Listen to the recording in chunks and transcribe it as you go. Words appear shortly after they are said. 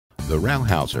The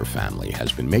Rauhauser family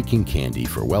has been making candy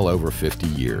for well over 50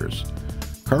 years.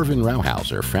 Curvin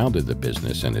Rauhauser founded the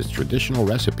business, and its traditional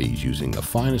recipes using the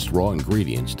finest raw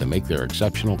ingredients to make their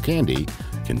exceptional candy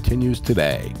continues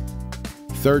today.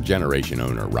 Third-generation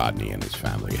owner Rodney and his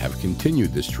family have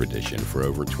continued this tradition for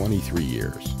over 23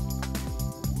 years.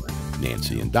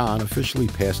 Nancy and Don officially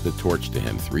passed the torch to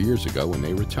him 3 years ago when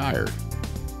they retired.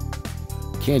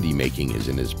 Candy making is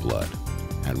in his blood,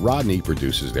 and Rodney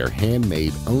produces their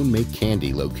handmade, own-make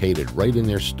candy located right in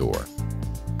their store.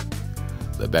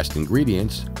 The best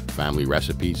ingredients, family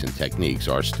recipes, and techniques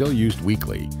are still used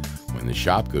weekly when the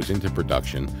shop goes into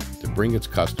production to bring its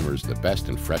customers the best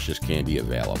and freshest candy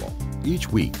available. Each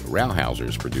week,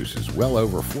 Rauhauser's produces well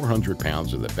over 400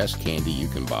 pounds of the best candy you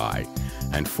can buy,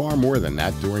 and far more than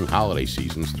that during holiday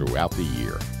seasons throughout the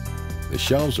year. The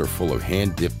shelves are full of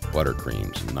hand-dipped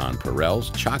buttercreams,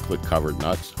 nonpareils, chocolate-covered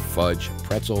nuts, fudge,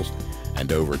 pretzels,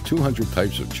 and over 200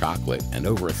 types of chocolate and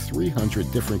over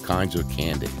 300 different kinds of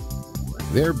candy.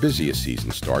 Their busiest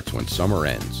season starts when summer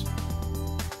ends.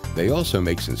 They also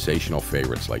make sensational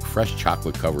favorites like fresh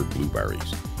chocolate-covered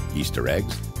blueberries, Easter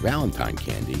eggs, Valentine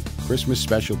candy, Christmas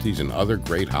specialties, and other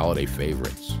great holiday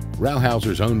favorites.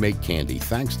 Rauhauser's own-make candy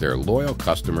thanks their loyal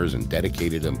customers and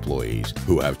dedicated employees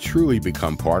who have truly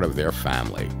become part of their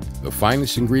family. The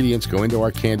finest ingredients go into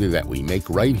our candy that we make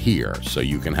right here, so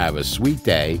you can have a sweet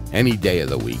day any day of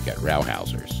the week at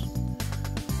Rauhauser's.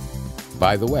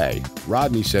 By the way,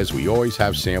 Rodney says we always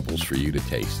have samples for you to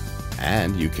taste,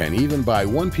 and you can even buy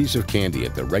one piece of candy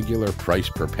at the regular price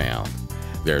per pound.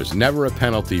 There's never a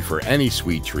penalty for any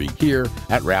sweet treat here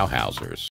at Rauhauser's.